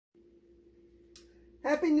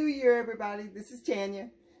Happy New Year, everybody. This is Tanya,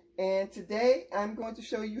 and today I'm going to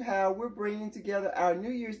show you how we're bringing together our New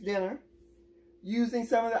Year's dinner using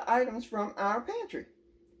some of the items from our pantry.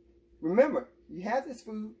 Remember, you have this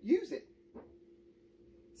food, use it.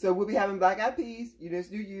 So we'll be having black-eyed peas. This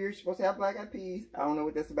New Year, you're supposed to have black-eyed peas. I don't know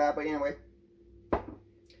what that's about, but anyway.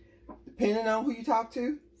 Depending on who you talk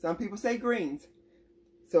to, some people say greens.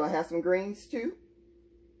 So I have some greens too.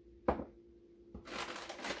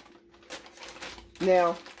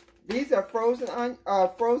 Now, these are frozen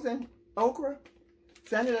okra.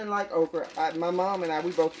 Sandra doesn't like okra. My mom and I,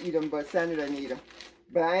 we both eat them, but Sandra doesn't eat them.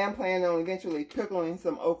 But I am planning on eventually pickling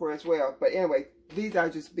some okra as well. But anyway, these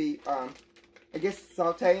are just be, I guess,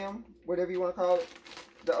 saute them, whatever you want to call it,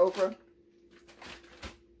 the okra.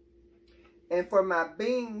 And for my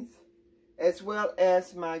beans, as well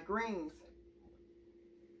as my greens,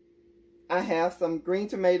 I have some green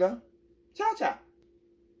tomato chow-chow.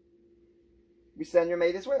 We Sandra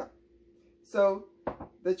made as well. So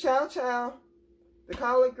the chow-chow, the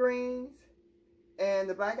collard greens, and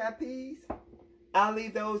the black-eyed peas, I'll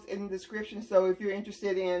leave those in the description. So if you're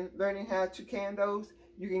interested in learning how to can those,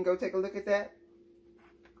 you can go take a look at that.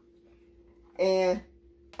 And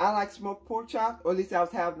I like smoked pork chop, or at least I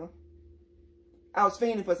was having them. I was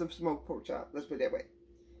fiending for some smoked pork chop, let's put it that way.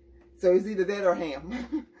 So it's either that or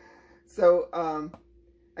ham. So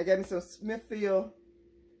I got me some Smithfield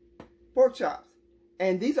pork chops.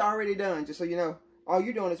 And these are already done, just so you know. All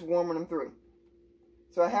you're doing is warming them through.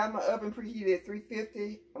 So I have my oven preheated at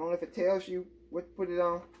 350. I don't know if it tells you what to put it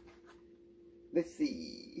on. Let's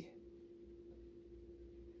see.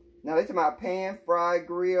 Now this is my pan, fry,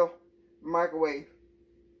 grill, microwave.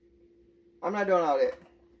 I'm not doing all that.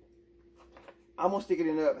 I'm going to stick it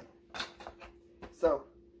in the oven. So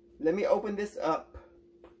let me open this up.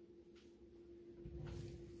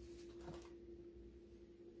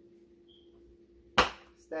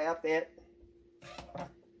 Stab that.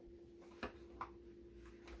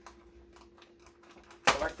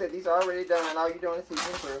 Like I said, these are already done. All you're doing is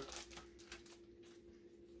heating through.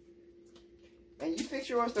 And you fix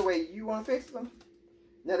yours the way you want to fix them.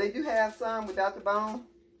 Now they do have some without the bone.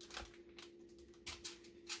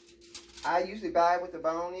 I usually buy it with the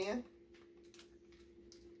bone in,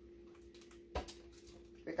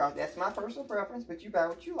 because that's my personal preference, but you buy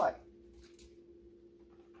what you like.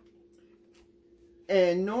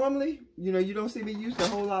 And normally, you don't see me use a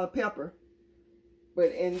whole lot of pepper.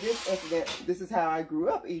 But in this incident, this is how I grew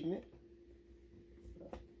up eating it.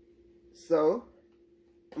 So,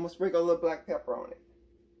 I'm going to sprinkle a little black pepper on it.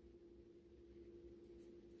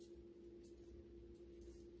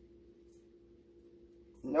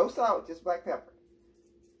 No salt, just black pepper.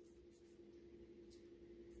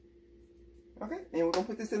 Okay, and we're going to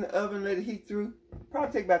put this in the oven, let it heat through.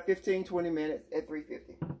 Probably take about 15-20 minutes at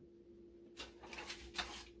 350.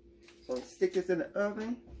 So stick this in the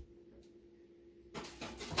oven.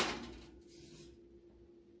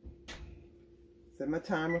 Set my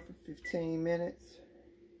timer for 15 minutes.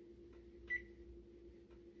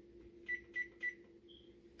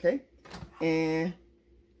 Okay, and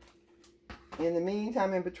in the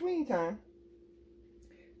meantime, in between time,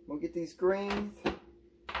 we'll get these greens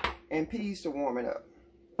and peas to warm it up.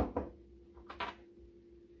 Let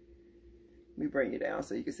me bring it down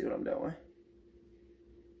so you can see what I'm doing.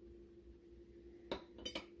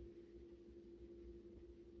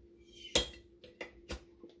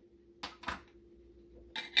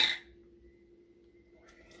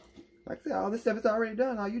 Like I said, all this stuff is already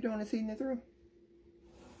done. All you're doing is heating it through.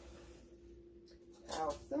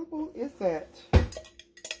 How simple is that?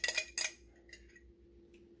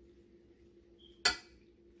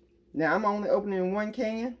 Now I'm only opening one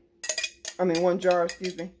jar,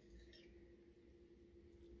 excuse me.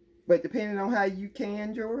 But depending on how you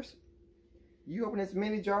canned yours, you open as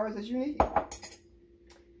many jars as you need.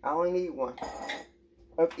 I only need one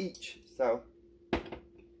of each. So,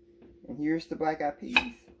 and here's the black-eyed peas.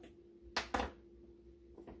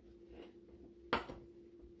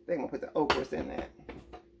 I'm going to put the okras in that.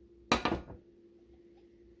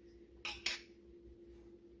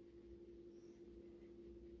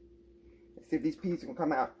 Let's see if these peas are going to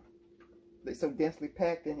come out. They're so densely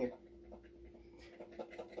packed in here.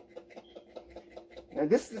 Now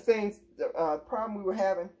this is the problem we were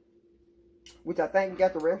having, which I think we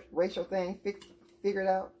got the racial thing figured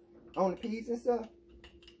out on the peas and stuff.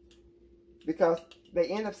 Because they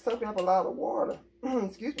end up soaking up a lot of water.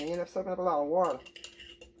 Excuse me, end up soaking up a lot of water.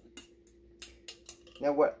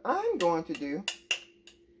 Now what I'm going to do,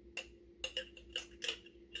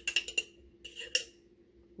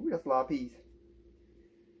 ooh, that's a lot of peas.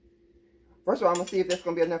 First of all, I'm going to see if there's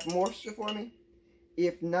going to be enough moisture for me.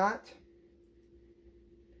 If not,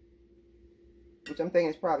 which I'm thinking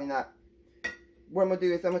is probably not. What I'm going to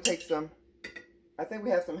do is I'm going to take some, I think we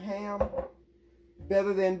have some ham,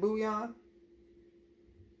 better than bouillon,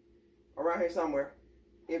 around here somewhere.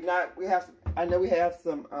 If not, we have some, I know we have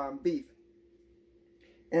some beef.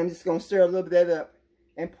 And I'm just going to stir a little bit of that up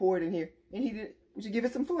and pour it in here. And heat it, we should give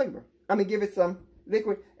it some flavor. I mean, give it some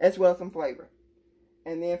liquid as well as some flavor.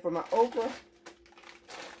 And then for my okra,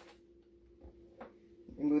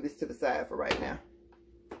 let me move this to the side for right now.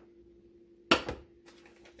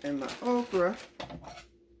 And my okra,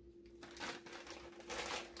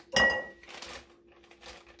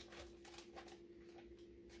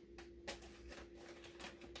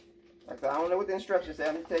 like I said, I don't know what the instructions say.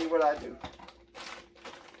 I'm going to tell you what I do.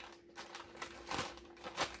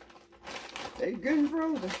 They're good and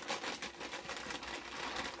frozen.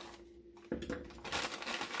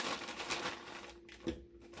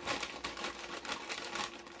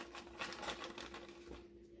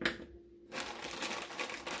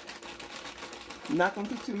 I'm not going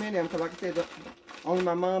to put too many of them because, like I said, only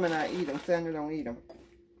my mom and I eat them. Sandra don't eat them.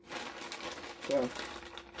 So,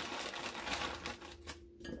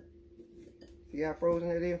 see how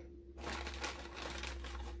frozen it is?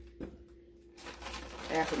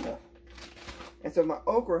 That's enough. And so my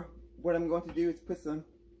okra, what I'm going to do is put some,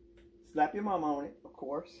 slap your mama on it, of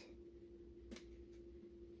course.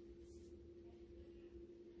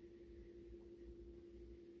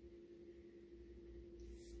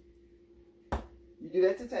 You do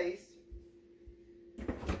that to taste.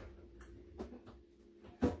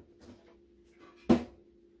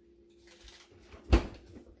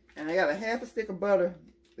 And I got a half a stick of butter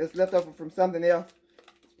that's left over from something else.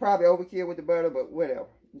 It's probably overkill with the butter, but whatever.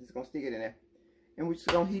 I'm just going to stick it in there. And we're just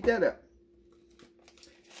going to heat that up.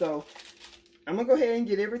 So, I'm going to go ahead and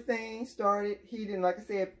get everything started heating. Like I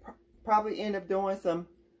said, probably end up doing some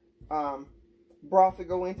broth to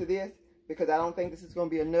go into this, because I don't think this is going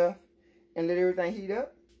to be enough. And let everything heat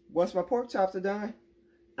up. Once my pork chops are done,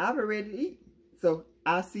 I'll be ready to eat. So,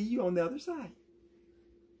 I'll see you on the other side.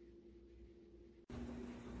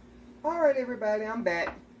 Alright everybody, I'm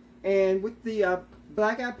back. And with the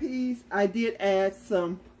black eyed peas, I did add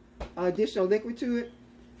some additional liquid to it.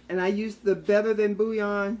 And I used the Better Than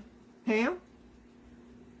Bouillon ham.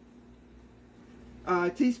 A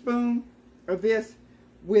teaspoon of this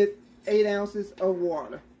with 8 ounces of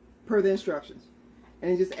water per the instructions.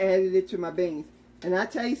 And just added it to my beans. And I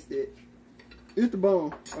tasted it's the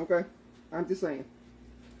bone, okay? I'm just saying.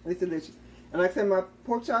 It's delicious. And like I said, my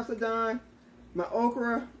pork chops are done. My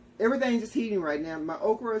okra, everything's just heating right now. My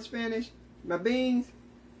okra is finished. My beans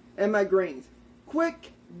and my greens.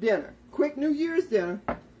 Quick dinner. Quick New Year's dinner.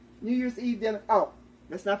 New Year's Eve dinner. Oh,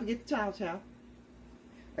 let's not forget the chow chow.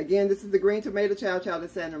 Again, this is the green tomato chow chow that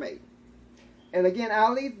Sandra made. And again,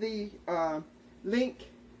 I'll leave the link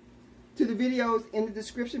to the videos in the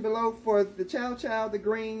description below for the chow chow, the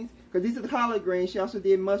greens, because these are the collard greens. She also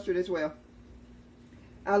did mustard as well.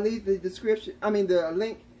 I'll leave the description, the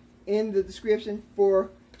link in the description for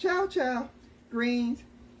chow chow, greens,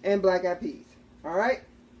 and black eyed peas. Alright?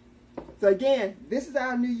 So again, this is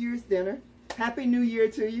our New Year's dinner. Happy New Year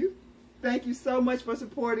to you. Thank you so much for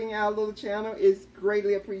supporting our little channel. It's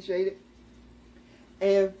greatly appreciated.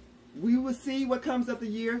 And we will see what comes of the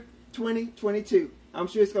year 2022. I'm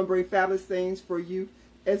sure it's going to bring fabulous things for you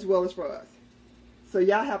as well as for us. So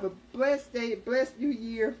y'all have a blessed day, blessed new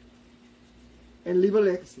year, and leave a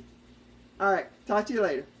legacy. Alright, talk to you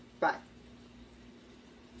later. Bye.